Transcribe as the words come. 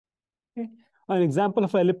Okay. An example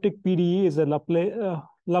of elliptic PDE is a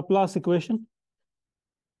Laplace equation,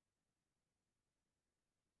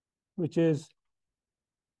 which is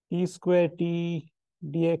t square t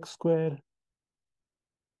dx square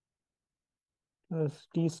plus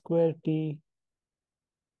t square t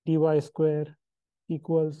dy square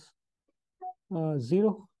equals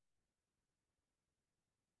 0.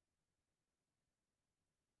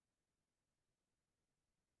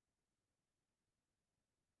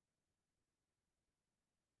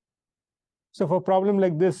 So for a problem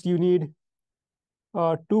like this, you need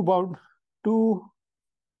two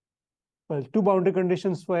boundary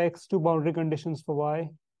conditions for x, two boundary conditions for y.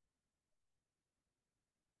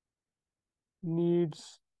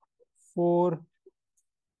 Needs 4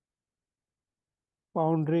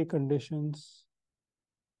 boundary conditions,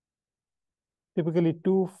 typically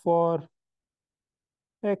 2 for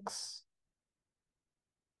x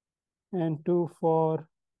and 2 for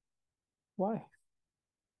y.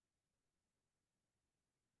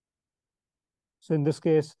 So in this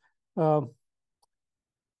case, you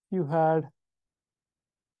had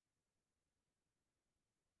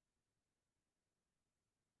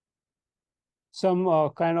some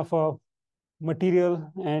kind of a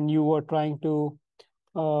material, and you were trying to,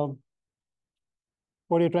 what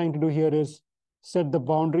you're trying to do here is set the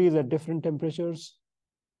boundaries at different temperatures.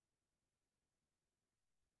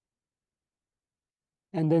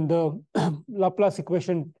 And then the Laplace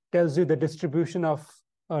equation tells you the distribution of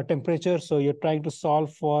temperature. So you're trying to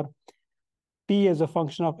solve for t as a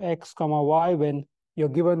function of x comma y when you're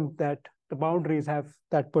given that the boundaries have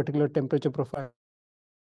that particular temperature profile.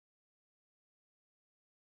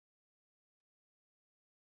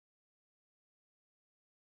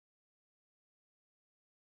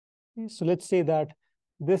 So let's say that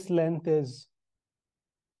this length is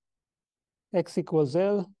x equals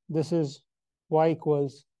L. This is y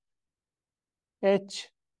equals h.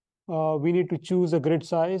 We need to choose a grid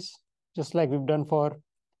size, just like we've done for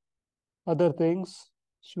other things.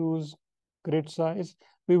 Choose grid size.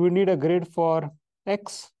 We would need a grid for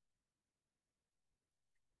x.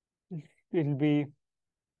 It'll be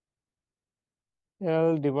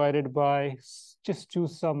L divided by, just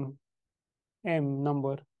choose some m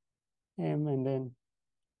number, m, and then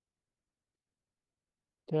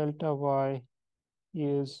delta y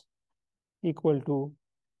is equal to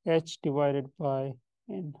h divided by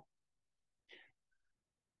n.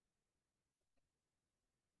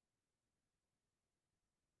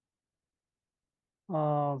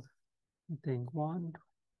 I think one.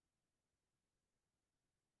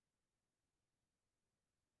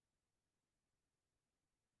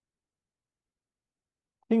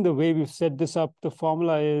 I think the way we've set this up, the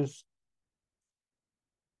formula is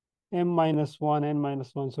m minus 1, n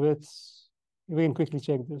minus 1. So we can quickly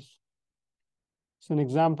check this. So an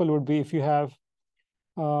example would be if you have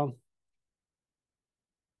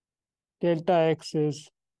delta x is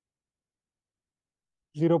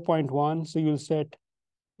 0.1. So you'll set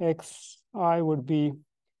xi would be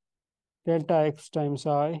delta x times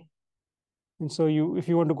I. And so if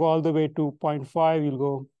you want to go all the way to 0.5, you'll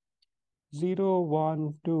go 0,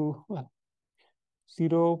 1, 2,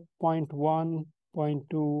 0, 0.1,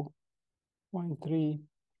 0.2, 0.3,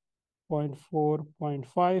 0.4,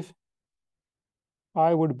 0.5.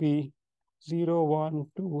 I would be 0,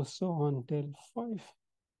 1, 2, so on till 5.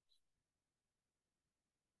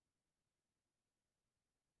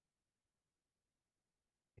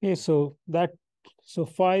 Okay, so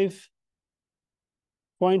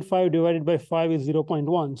 5.5 divided by 5 is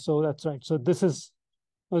 0.1. So that's right. So this is,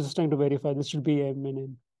 I was just trying to verify, this should be m and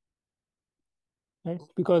n. Right?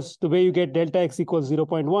 Because the way you get delta x equals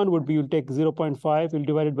 0.1 would be you'll take 0.5, you'll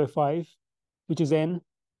divide it by 5, which is n,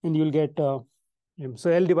 and you'll get m. So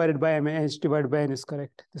L divided by m, h divided by n is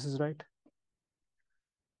correct. This is right.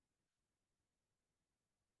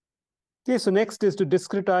 Okay, so next is to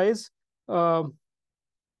discretize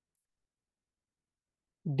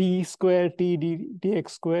d square t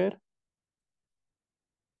dx square.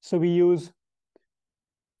 So we use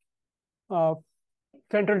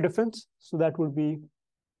central difference. So that would be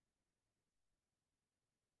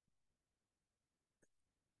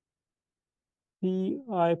ti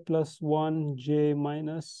plus 1 j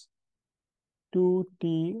minus 2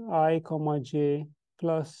 ti comma j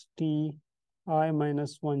plus ti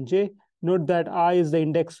minus 1 j. Note that I is the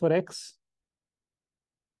index for x.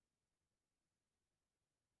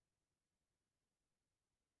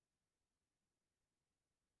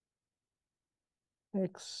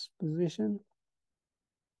 X position.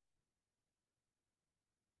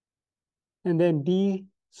 And then d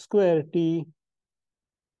square t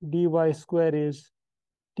dy square is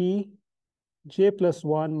t j plus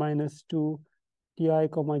 1 minus 2 ti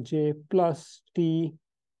comma j plus t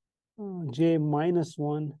j minus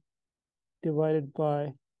 1 divided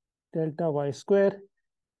by delta y square.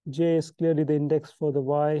 J is clearly the index for the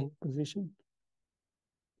y position.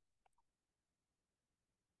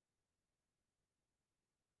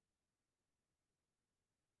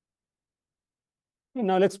 And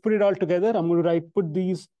now let's put it all together. I'm going to put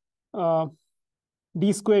these uh,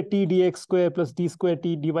 d square t dx square plus d square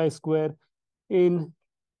t dy square in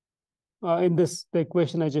this the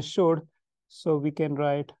equation I just showed. So we can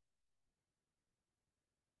write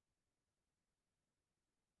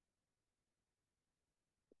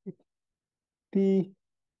t.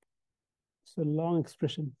 It's a long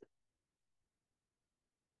expression.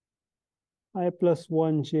 I plus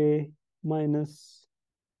 1j minus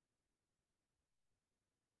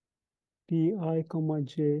ti comma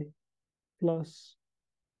j plus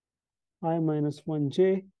I minus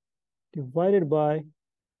 1j divided by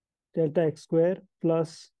delta x square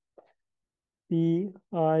plus ti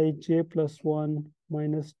j plus 1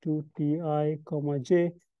 minus 2 ti comma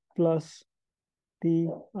j plus ti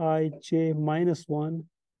j minus 1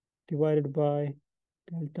 divided by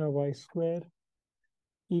delta y square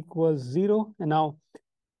equals 0. And now,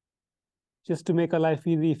 just to make our life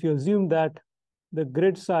easy, if you assume that the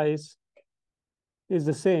grid size is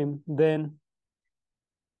the same, then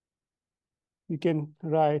you can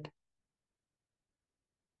write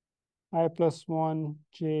I plus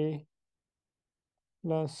 1j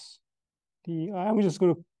plus ti. I'm just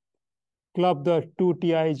going to club the two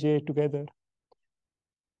tij together.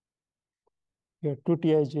 Here, two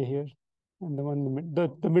tij here, and the one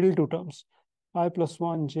the middle two terms. I plus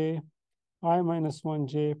 1j, I minus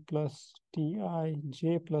 1j plus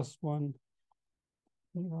tij plus 1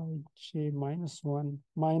 j minus 1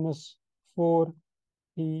 minus 4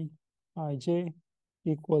 tij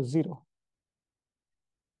equals 0.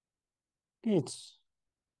 It's,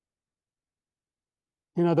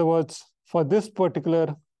 in other words, for this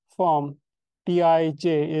particular form, tij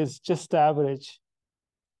is just the average.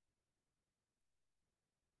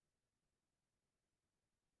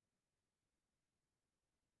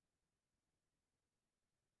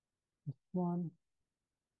 One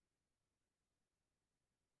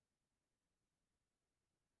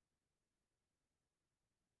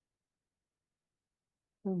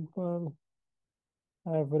simple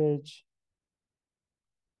average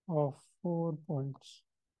of 4 points.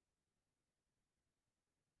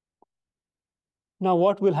 Now,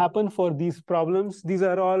 what will happen for these problems? These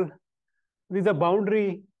are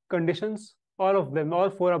boundary conditions, all of them, all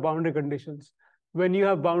four are boundary conditions. When you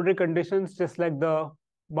have boundary conditions, just like the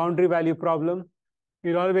boundary value problem,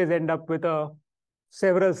 you'll always end up with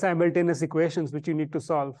several simultaneous equations which you need to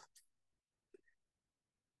solve.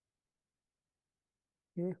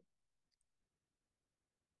 Okay.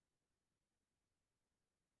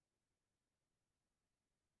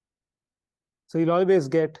 So you'll always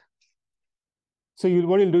get, so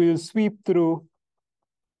what you'll do, you'll sweep through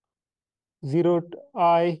 0 to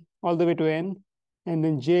I all the way to n, and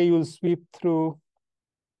then j you'll sweep through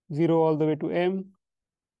 0 all the way to m,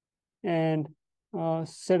 and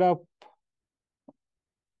set up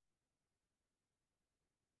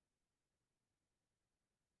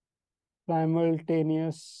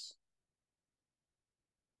simultaneous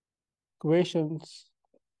equations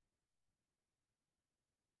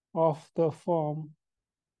of the form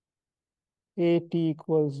at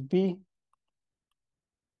equals b,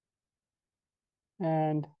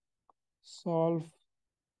 and solve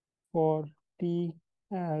for t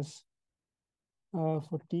as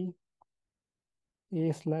for t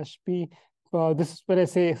a slash b. This is when I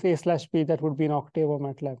say a slash b, that would be in Octave or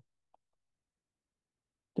MATLAB.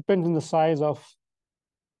 Depends on the size of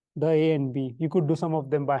the a and b. You could do some of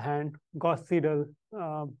them by hand, Gauss-Seidel,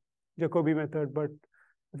 Jacobi method, but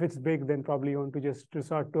if it's big, then probably you want to just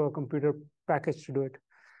resort to a computer package to do it.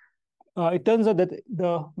 It turns out that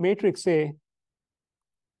the matrix A,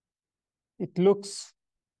 it looks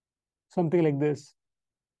something like this: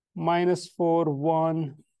 -4,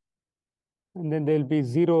 1, and then there'll be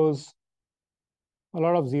zeros, a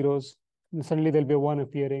lot of zeros, and suddenly there'll be a 1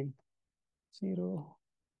 appearing. 0.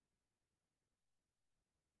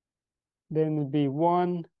 Then it'll be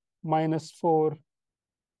 1, -4,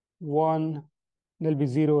 1. There'll be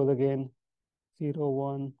zeros again. 0,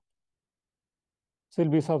 1. So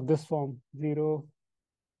it'll be of this form: 0,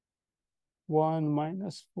 1,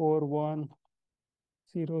 -4, 1,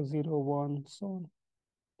 0, 0, 1, so on.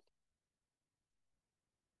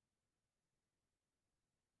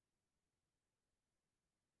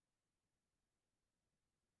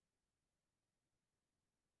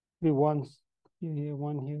 Be 1 here,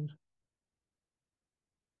 1 here.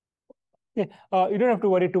 Yeah, you don't have to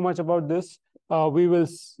worry too much about this. We will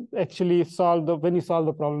actually solve when you solve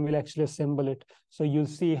the problem, we'll actually assemble it. So you'll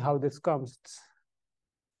see how this comes.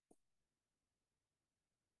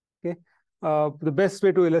 Okay. The best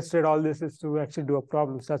way to illustrate all this is to actually do a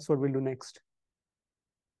problem. So that's what we'll do next.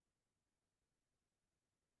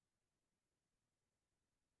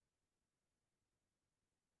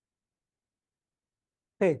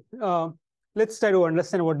 Hey, let's try to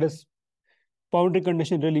understand what this boundary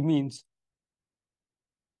condition really means.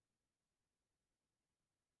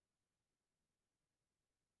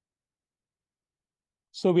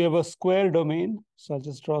 So we have a square domain. So I'll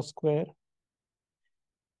just draw a square.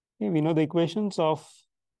 Okay, we know the equations of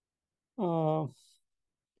the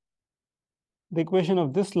equation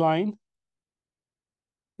of this line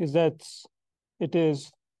is that it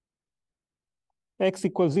is x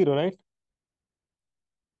equals 0, right?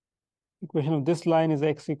 Equation of this line is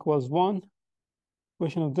x equals 1.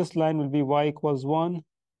 Equation of this line will be y equals 1. And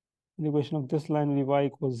the equation of this line will be y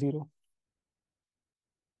equals 0.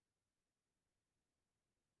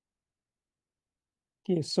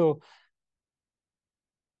 Okay, so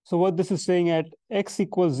what this is saying at x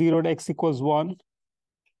equals 0 and x equals 1.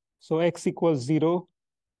 So x equals 0,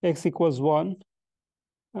 x equals 1.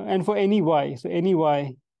 And for any y, so any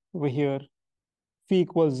y over here, phi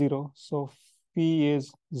equals 0. So phi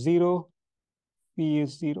is 0, phi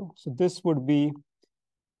is 0. So this would be,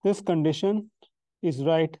 this condition is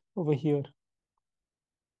right over here.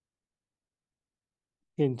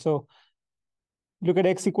 Okay, so look at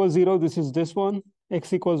x equals 0. This is this one.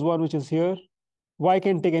 X equals 1, which is here. Y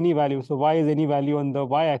can take any value. So y is any value on the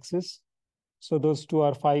y-axis. So those two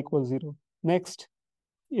are phi equals 0. Next,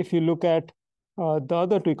 if you look at the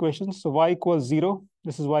other two equations, so y equals 0.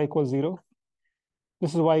 This is y equals 0.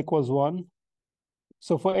 This is y equals 1.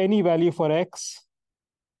 So for any value for x,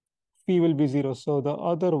 phi will be 0. So the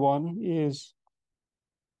other one is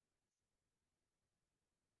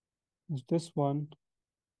this one,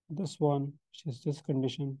 which is this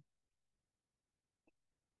condition.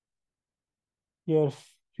 Here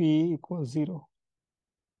phi equals 0.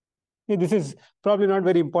 Okay, this is probably not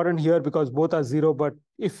very important here because both are 0. But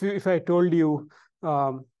if I told you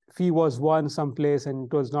phi was 1 someplace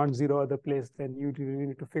and it was not 0 other place, then you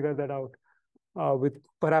need to figure that out with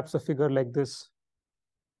perhaps a figure like this.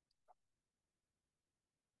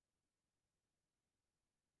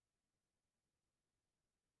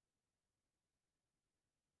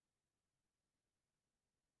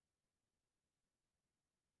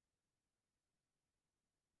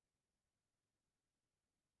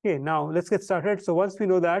 Okay, now let's get started. So once we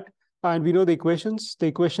know that and we know the equations, the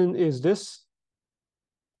equation is this.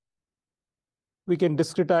 We can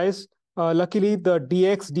discretize. Luckily, the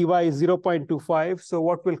dx dy is 0.25. So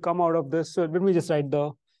what will come out of this? So let me just write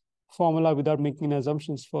the formula without making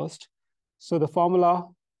assumptions first. So the formula,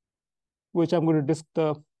 which I'm going to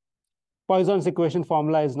the Poisson's equation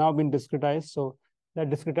formula has now been discretized. So that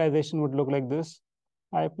discretization would look like this: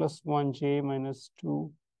 I plus 1j minus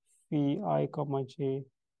 2 phi I comma j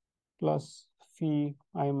plus phi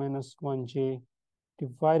I minus 1j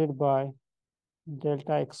divided by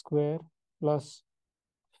delta x square plus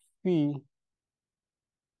phi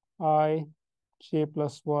I j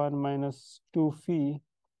plus 1 minus 2 phi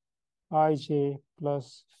I j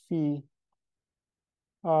plus phi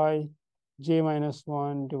I j minus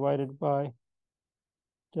 1 divided by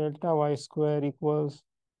delta y square equals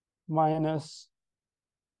minus,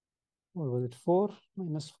 what was it, 4?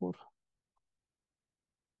 Minus 4.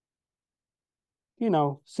 You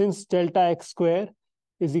know, since delta x square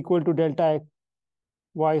is equal to delta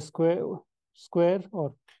y square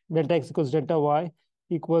or delta x equals delta y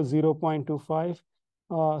equals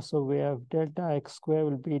 0.25. So we have delta x square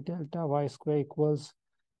will be delta y square equals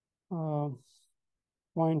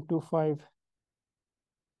 0.25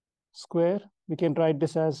 square. We can write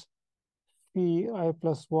this as phi I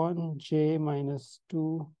plus 1 j minus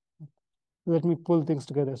 2. Let me pull things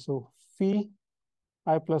together. So phi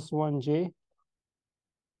I plus 1 j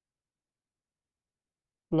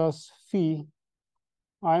plus phi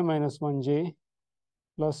I minus 1 j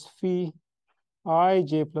plus phi I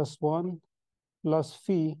j plus 1 plus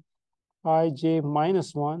phi I j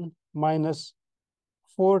minus 1 minus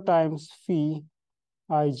 4 times phi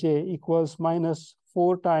I j equals minus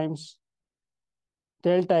 4 times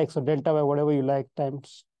delta x or delta y, whatever you like,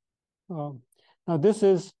 times. Now this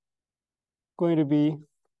is going to be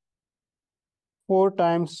 4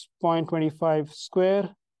 times 0.25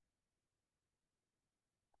 square.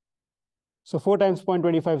 So 4 times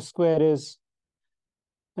 0.25 square is,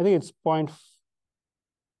 I think it's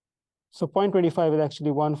so 0.25 is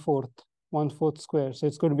actually 1/4 square. So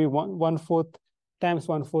it's going to be 1/4 times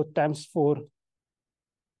 1/4 times 4.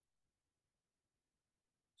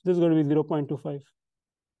 This is going to be 0.25.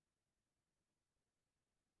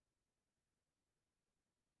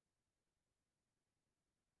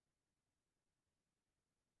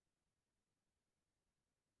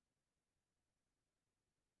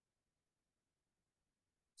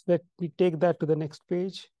 So let me take that to the next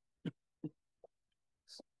page.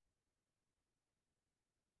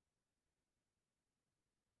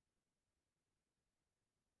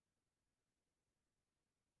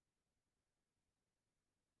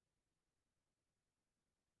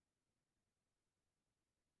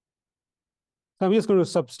 So I'm just going to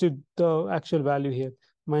substitute the actual value here,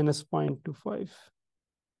 minus 0.25.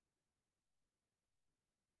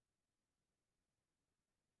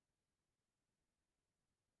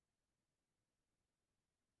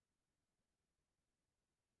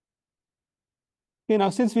 Okay, now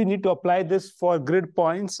since we need to apply this for grid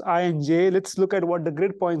points I and j, let's look at what the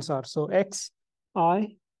grid points are. So x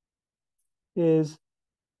I is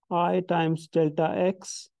I times delta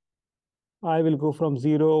x. I will go from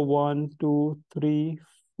 0, 1, 2, 3,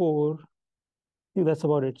 4. I think that's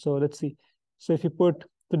about it. So let's see. So if you put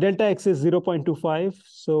the delta x is 0.25,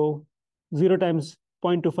 so 0 times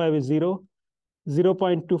 0.25 is 0.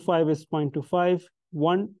 0.25 is 0.25.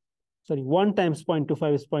 1 times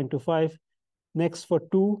 0.25 is 0.25. Next for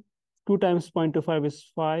 2 times 0.25 is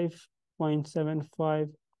 5.75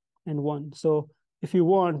 and 1. So if you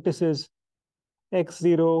want, this is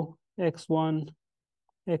x0, x1,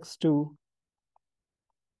 x2,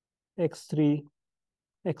 x3,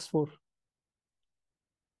 x4.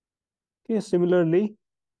 Okay, similarly,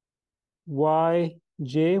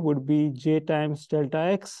 yj would be j times delta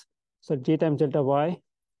x. So j times delta y.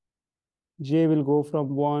 J will go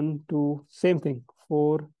from 1 to same thing,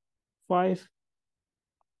 4, 5,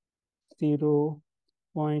 0,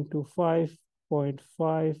 0.25,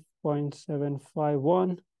 0.5,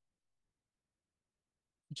 0.751,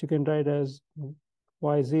 which you can write as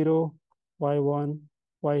y0, y1,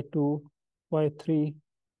 y2, y3,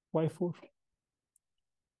 y4.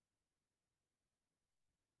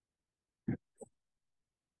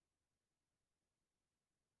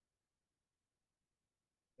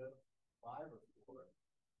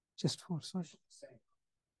 Just 4, sorry.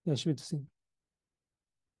 Yeah, it should be the same.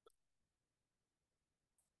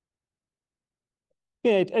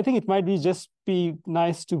 Yeah, I think it might be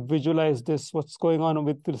nice to visualize this, what's going on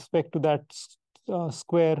with respect to that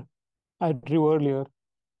square I drew earlier.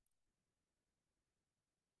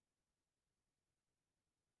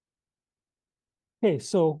 Okay,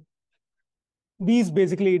 so these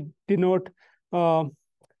basically denote what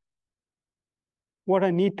I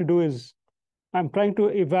need to do is I'm trying to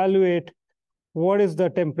evaluate what is the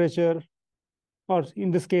temperature, or in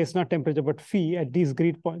this case, not temperature, but phi at these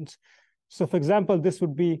grid points. So for example, this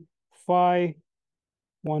would be phi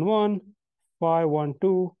 11, phi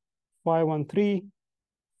 12, phi 13,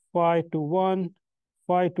 phi 21,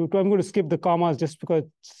 phi 22. I'm going to skip the commas just because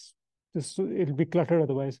it'll be cluttered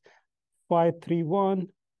otherwise. Phi 31,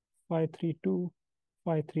 phi 32,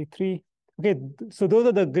 phi 33. Okay, so those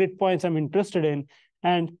are the grid points I'm interested in.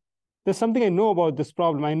 And there's something I know about this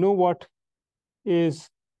problem. I know what is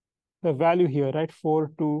the value here, right?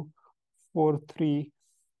 4, 2, 4, 3.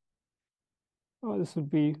 Oh, this would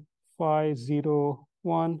be phi 0,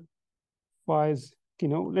 1, phi,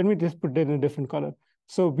 let me just put it in a different color.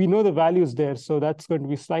 So we know the values there. So that's going to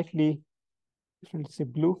be slightly, let's say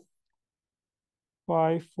blue.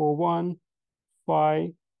 Phi 4, 1,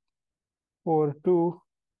 phi 4, 2,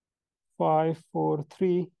 phi 4,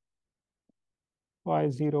 3, phi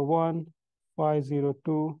 0, 1, phi 0,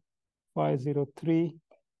 2, phi 0, 3,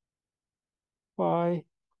 phi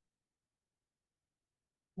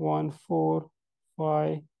 1, 4,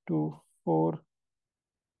 phi 2, 4,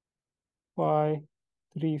 phi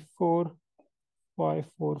 3, 4, phi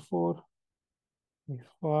 4, 4,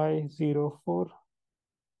 phi 0, 4.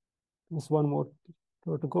 There's one more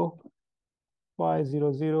row to go. Phi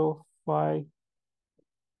 0, 0, phi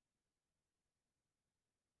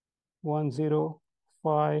 1, 0,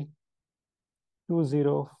 phi 2,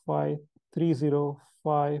 0, phi 3, 0,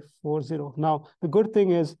 phi 4, 0. Now, the good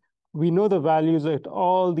thing is we know the values at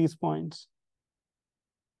all these points.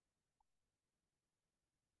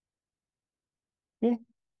 Okay,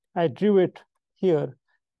 I drew it here.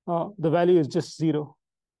 The value is just 0.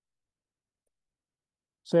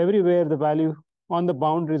 So everywhere the value on the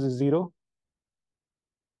boundaries is 0,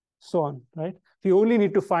 so on, right? We only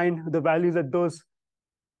need to find the values at those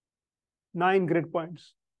 9 grid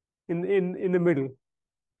points in the middle.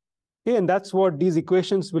 Okay, and that's what these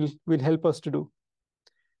equations will, help us to do.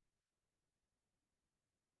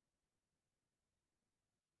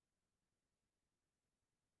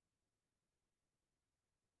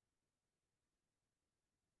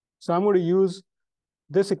 So I'm going to use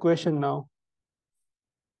this equation now.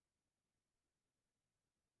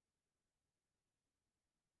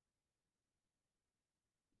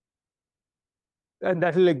 And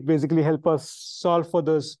that will like basically help us solve for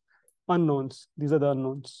those unknowns. These are the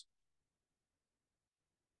unknowns.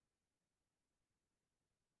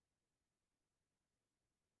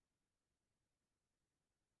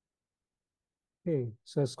 Okay,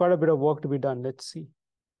 so it's quite a bit of work to be done. Let's see.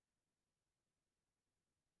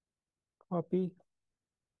 Copy.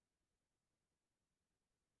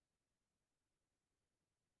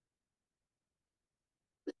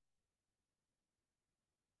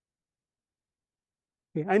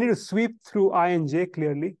 Okay, I need to sweep through I and j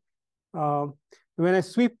clearly. When I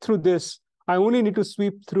sweep through this, I only need to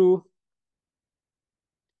sweep through,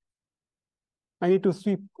 I need to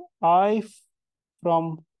sweep I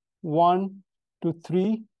from 1 to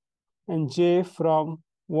 3 and j from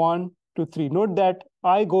 1 to 3. Note that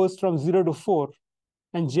I goes from 0 to 4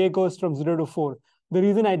 and j goes from 0 to 4. The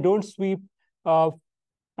reason I don't sweep,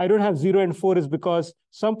 I don't have 0 and 4 is because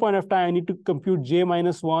some point of time I need to compute j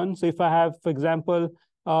minus 1. So if I have, for example,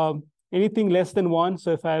 anything less than 1,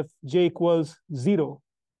 so if I have j equals 0,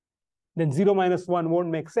 then 0 minus 1 won't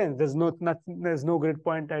make sense. There's no grid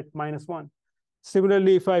point at minus 1.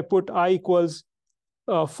 Similarly, if I put I equals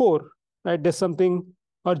 4, right, there's something,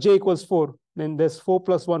 or j equals 4, then there's 4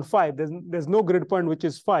 plus 1, 5. There's no grid point which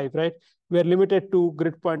is 5, right? We are limited to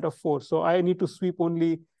grid point of 4. So I need to sweep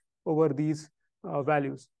only over these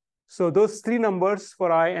values. So those 3 numbers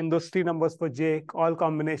for I and those 3 numbers for j, all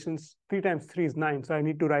combinations, 3 times 3 is 9. So I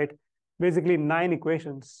need to write basically 9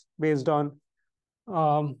 equations based on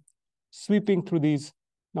sweeping through these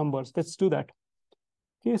numbers. Let's do that.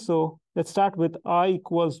 Okay, so let's start with I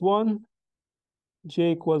equals 1,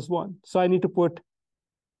 j equals 1. So I need to put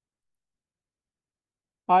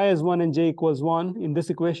I as 1 and j equals 1 in this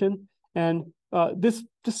equation. And this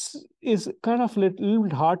is kind of a little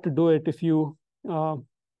bit hard to do it if you're going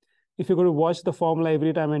to watch the formula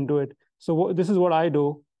every time and do it. So this is what I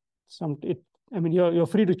do. I mean, you're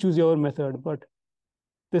free to choose your own method, but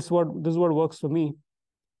this is what works for me.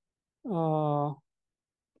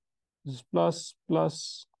 This is plus,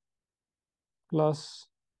 plus, plus,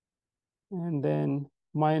 and then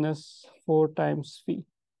minus 4 times phi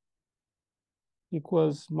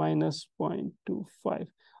equals minus 0.25.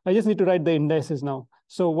 I just need to write the indices now.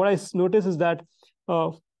 So what I notice is that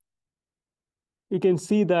you can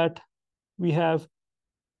see that we have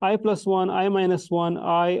I plus 1, I minus 1,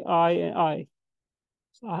 I.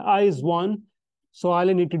 So I is 1. So all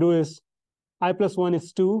I need to do is I plus 1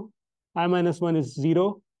 is 2, I minus 1 is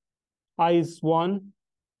 0, I is 1,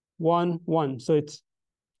 1, 1. So it's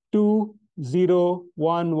 2, 0,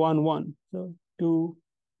 1, 1, 1. So 2,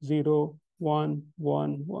 0, 1,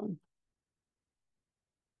 1, 1.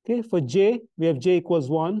 Okay, for j, we have j equals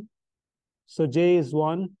 1. So j is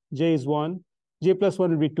 1, j is 1. J plus 1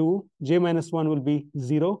 will be 2, j minus 1 will be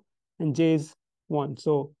 0, and j is 1.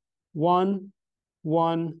 So 1,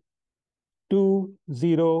 1, 2,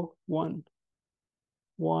 0, 1.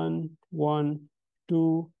 1, 1,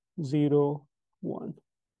 2, 0, 1.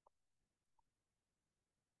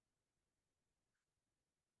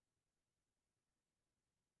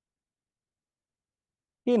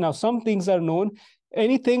 Okay, now some things are known.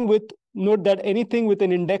 Note that anything with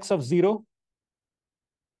an index of 0,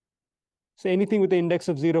 so anything with an index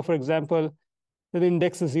of 0, for example, the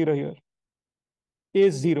index is 0 here,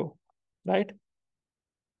 is 0, right?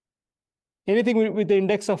 Anything with the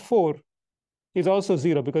index of 4 is also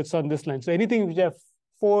 0 because it's on this line. So anything which have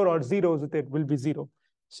 4 or zeros with it will be 0.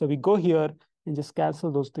 So we go here and just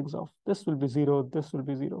cancel those things off. This will be 0, this will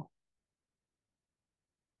be 0.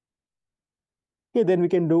 Okay, then we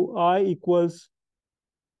can do I equals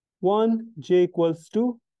 1, j equals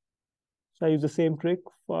 2. So I use the same trick,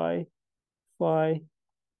 phi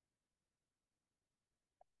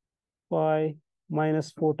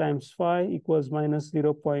minus 4 times phi equals minus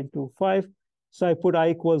 0.25. So I put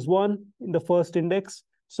I equals 1 in the first index.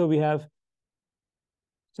 So we have,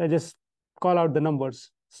 so I just call out the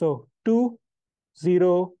numbers. So 2,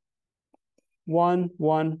 0, 1,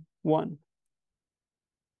 1, 1.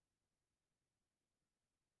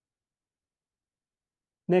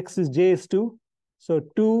 Next is j is 2. So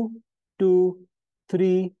 2, 2,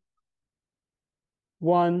 3,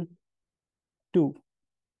 1, 2.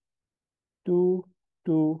 2,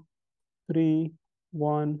 2, 3,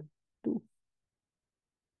 1, 2.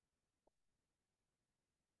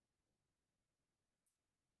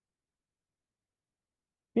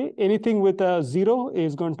 Okay, anything with a 0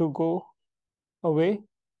 is going to go away.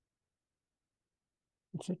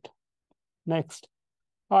 That's it. Next,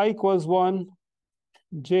 I equals 1,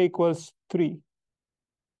 j equals 3.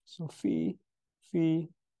 So phi, phi,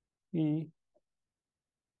 phi.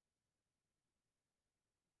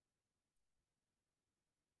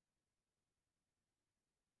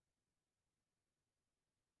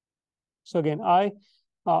 So again, I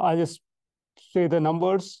just say the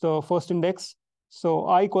numbers, the first index. So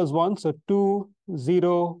I equals 1. So 2,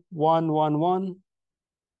 0, 1, 1, 1.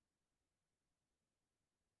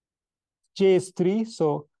 J is 3.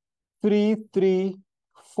 So 3, 3,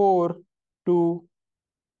 4, 2,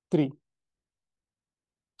 3.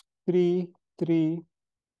 3, 3,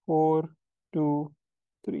 4, 2,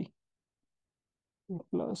 3.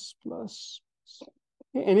 Plus, plus.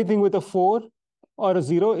 Anything with a 4 or a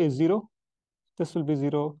 0 is 0. This will be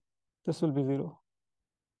 0. This will be 0.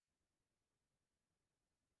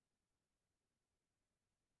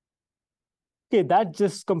 Okay, that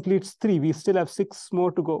just completes 3. We still have 6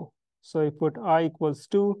 more to go. So I put I equals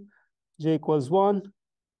 2, j equals 1.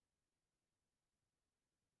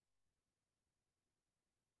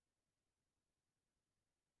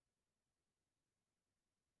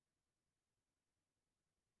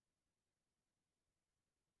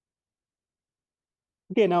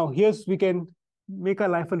 Okay, now here's we can make our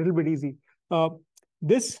life a little bit easy.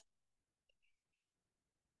 This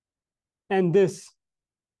and this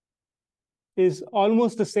is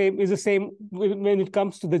almost the same, is the same when it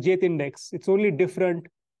comes to the jth index. It's only different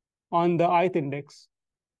on the ith index,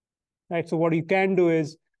 right? So what you can do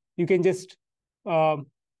is you can just, you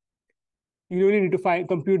only need to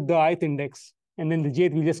compute the ith index, and then the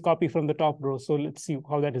jth will just copy from the top row. So let's see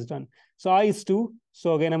how that is done. So I is 2.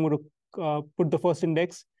 So again, I'm going to put the first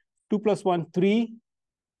index. 2 plus 1, 3.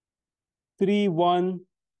 3, 1,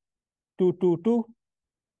 2, 2, 2.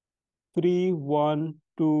 3, 1,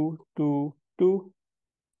 2, 2, 2.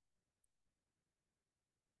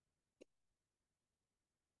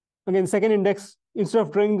 Again, second index, instead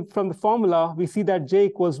of drawing from the formula, we see that j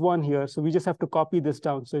equals 1 here. So we just have to copy this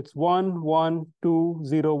down. So it's 1, 1, 2,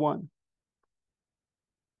 0, 1.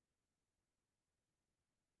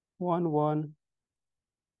 1, 1,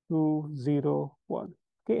 2, 0, 1.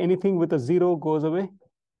 Okay, anything with a 0 goes away.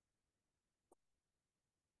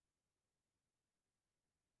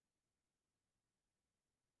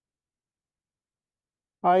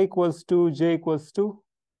 I equals 2, j equals 2.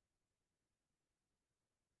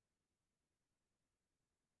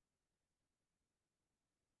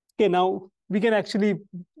 Okay, now we can actually,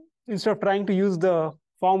 instead of trying to use the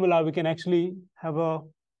formula, we can actually have a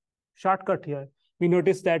shortcut here. We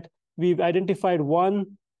notice that we've identified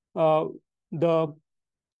one, let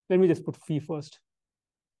me just put phi first.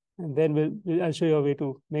 And then I'll show you a way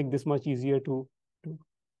to make this much easier to do.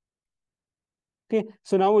 Okay,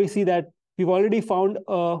 so now we see that we've already found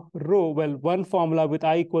a row, well, one formula with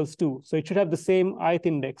I equals 2. So it should have the same ith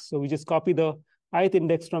index. So we just copy the ith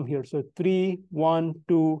index from here. So 3, 1,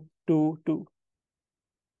 2, 2, 2.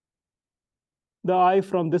 The I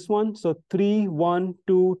from this one. So 3, 1,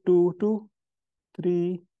 2, 2, 2.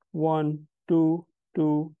 3, 1, 2,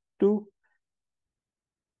 2, 2.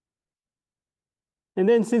 And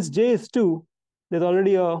then since j is 2, there's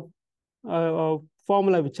already a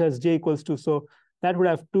formula which has j equals 2. So that would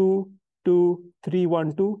have 2, 2, 3,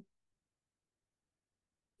 1, 2.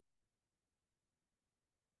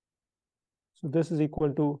 So this is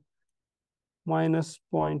equal to minus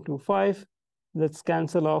 0.25. Let's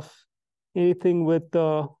cancel off anything with,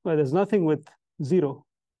 well, there's nothing with 0.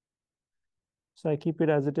 So I keep it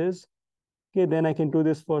as it is. Okay, then I can do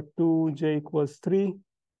this for 2, j equals 3.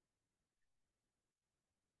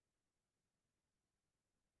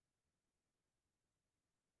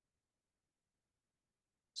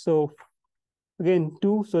 So again,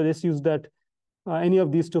 2. So let's use that any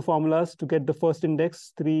of these two formulas to get the first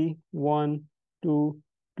index, 3, 1, 2,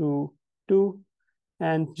 2, 2.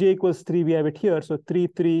 And j equals 3, we have it here. So 3,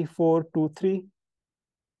 3, 4, 2, 3.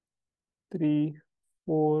 3,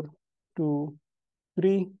 4, 2,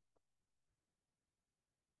 3.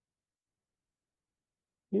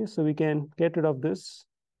 Okay, so we can get rid of this.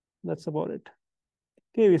 That's about it.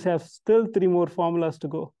 Okay, we have still 3 more formulas to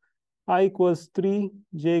go. I equals 3,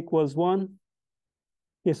 j equals 1.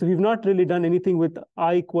 Okay, so we've not really done anything with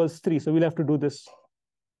I equals 3. So we'll have to do this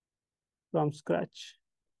from scratch.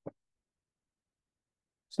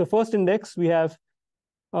 So first index, we have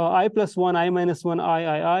I plus 1, I minus 1,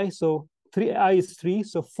 I. So 3i is 3.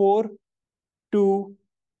 So 4, 2,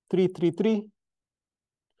 3, 3, 3.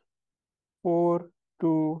 4,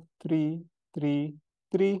 2, 3, 3,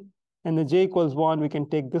 3. And the j equals 1, we can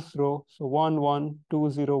take this row. So 1, 1, 2,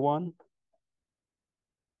 0, 1.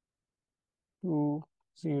 2,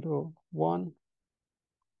 0, 1.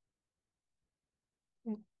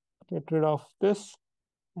 Get rid of this.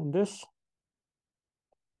 and this.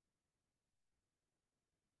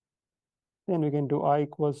 Then we can do I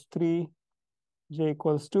equals 3, j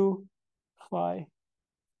equals 2, phi.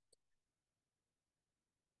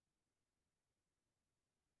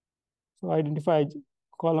 So identify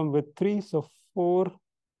column with 3. So 4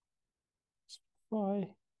 phi,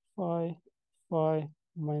 phi, phi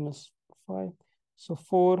minus 5. So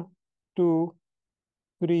 4, 2,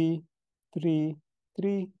 3, 3,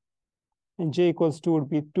 3. And j equals 2 would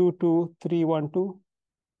be 2, 2, 3, 1, 2.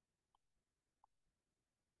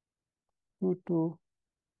 2, 2,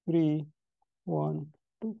 3, 1,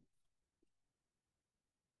 2.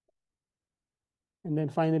 And then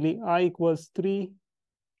finally, I equals 3,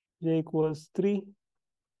 j equals 3.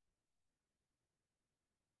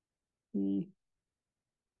 E.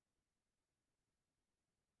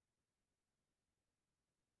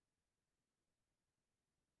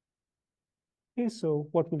 Okay, so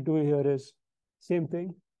what we'll do here is same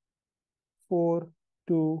thing. 4,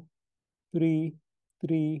 2, 3,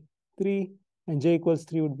 3, 3. And j equals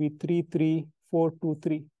 3 would be 3, 3, 4, 2,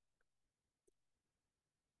 3.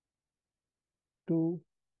 2,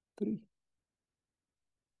 3.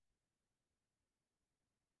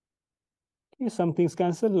 Okay, some things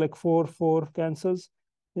cancel, like 4, 4 cancels.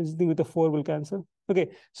 Anything with a 4 will cancel. Okay,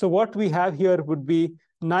 so what we have here would be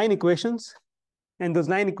 9 equations. And those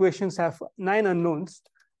 9 equations have 9 unknowns.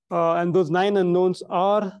 And those 9 unknowns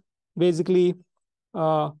are basically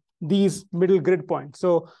these middle grid points.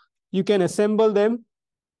 So you can assemble them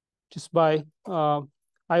just by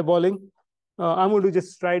eyeballing. I'm going to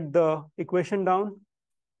just write the equation down,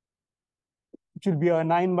 which will be a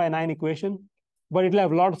 9 by 9 equation, but it'll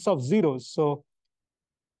have lots of zeros. So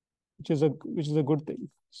which is a good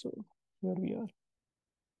thing. So here we are.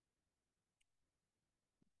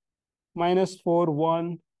 -4,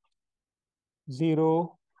 1,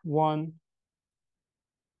 0, 1,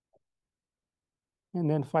 and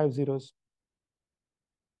then 5 zeros.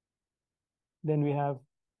 Then we have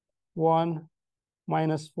 1,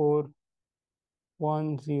 -4,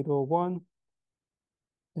 1, 0, 1,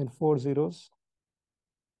 and 4 zeros.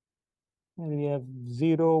 And we have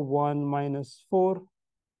 0, 1, -4,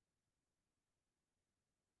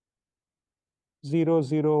 0,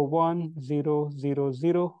 0, 1, 0, 0,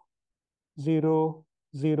 0, 0,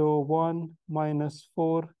 0, 1,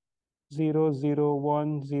 -4, 0, 0,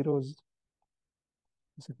 1, 0.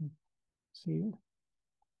 See,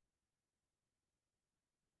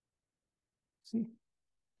 see,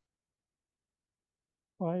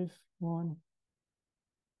 5, 1.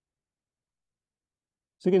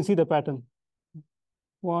 So you can see the pattern.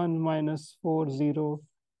 1, -4, 0,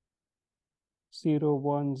 0,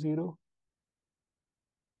 1, 0.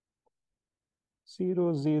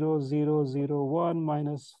 0, 0, 0, 0, 1,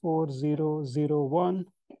 -4, 0, 0, 1.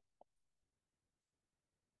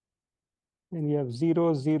 And we have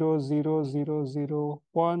 0, 0, 0, 0, 0,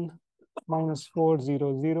 1, -4,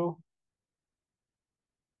 0, 0.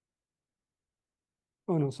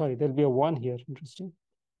 Oh, no, sorry, there'll be a 1 here. Interesting.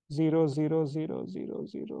 0, 0, 0, 0,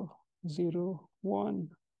 0, 0, 1,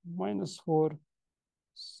 -4,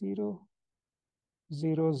 0,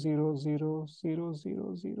 0, 0, 0, 0,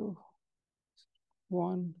 0, 0,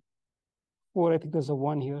 1, 4. I think there's a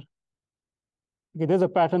 1 here. Okay, there's a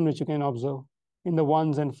pattern which you can observe in the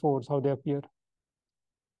 1s and 4s, how they appear.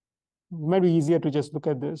 It might be easier to just look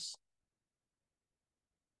at this.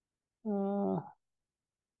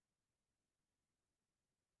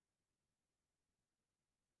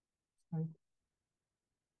 Right.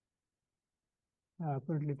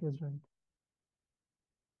 Apparently it is right.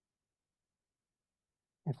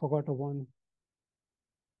 I forgot a 1.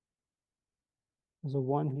 There's a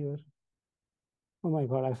 1 here. Oh my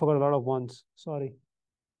God, I forgot a lot of 1s. Sorry.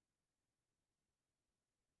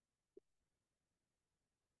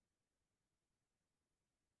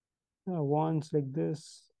 Ones like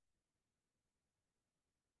this.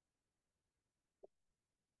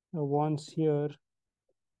 Ones here.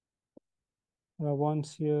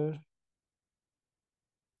 Ones here.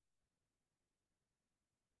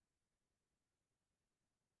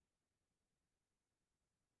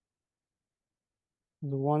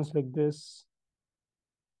 The ones like this.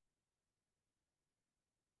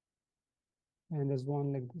 And there's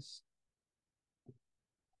one like this.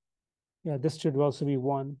 Yeah, this should also be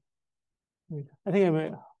 1. Wait, I think I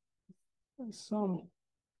may some.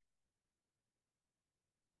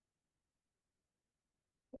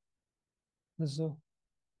 There's a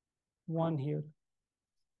 1 here.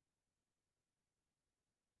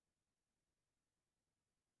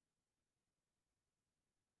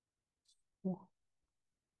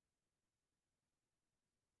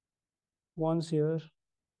 Ones here.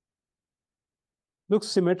 Looks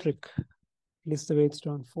symmetric, at least the way it's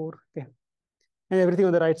drawn, 4. Okay. And everything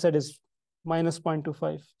on the right side is minus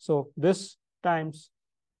 0.25. So this times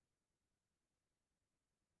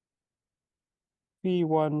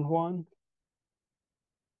P11,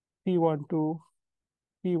 P12,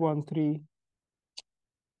 P13,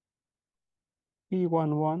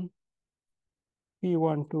 P11,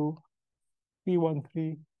 P12,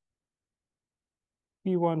 P13,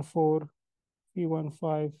 P14,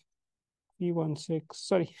 P15, P16.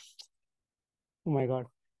 Sorry. Oh my God.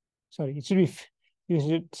 Sorry. It should be, you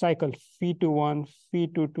should cycle P21,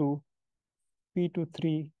 P22,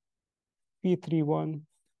 P23, P31,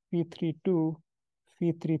 P32,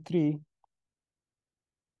 P33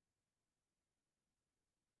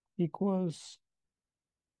 equals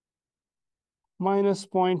minus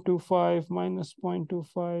 0.25, minus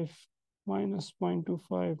 0.25, minus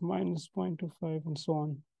 0.25, minus 0.25, and so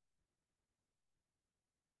on.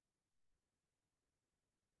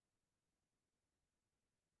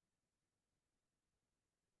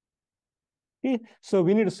 Okay, so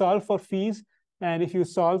we need to solve for fees, and if you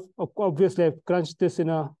solve, obviously I've crunched this in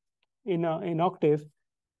octave.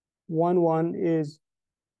 1 is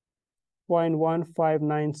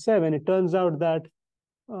 0.1597. It turns out that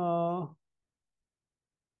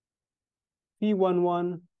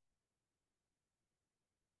P11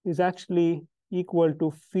 is actually equal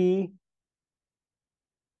to phi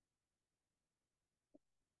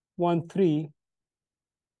 13,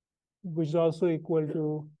 which is also equal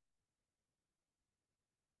to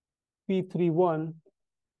P31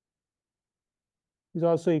 is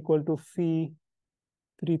also equal to phi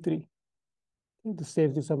 33. This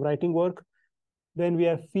saves you some writing work. Then we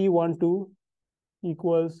have phi 12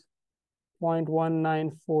 equals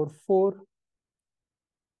 0.1944,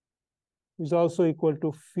 which is also equal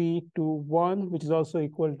to phi 21, which is also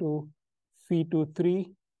equal to phi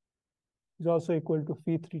 23, is also equal to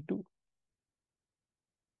phi 32.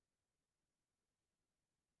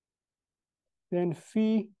 Then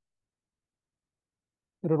phi,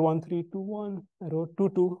 I wrote 1321, I wrote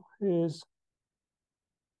 22 is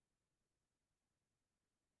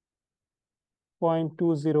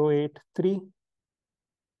 0.2083.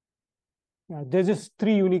 Yeah, there's just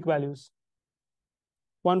 3 unique values.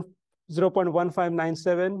 0.1597,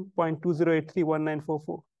 0.2083,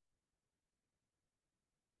 1944.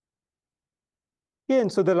 Okay,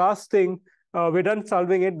 and so the last thing, we're done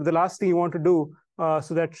solving it. The last thing you want to do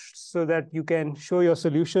so that you can show your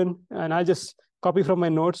solution, and I just copy from my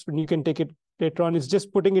notes, and you can take it later on, is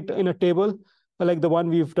just putting it in a table like the one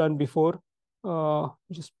we've done before.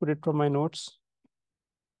 Just put it from my notes.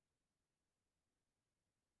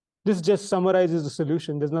 This just summarizes the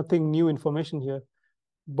solution. There's nothing new information here,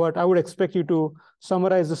 but I would expect you to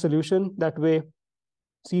summarize the solution. That way,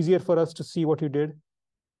 it's easier for us to see what you did.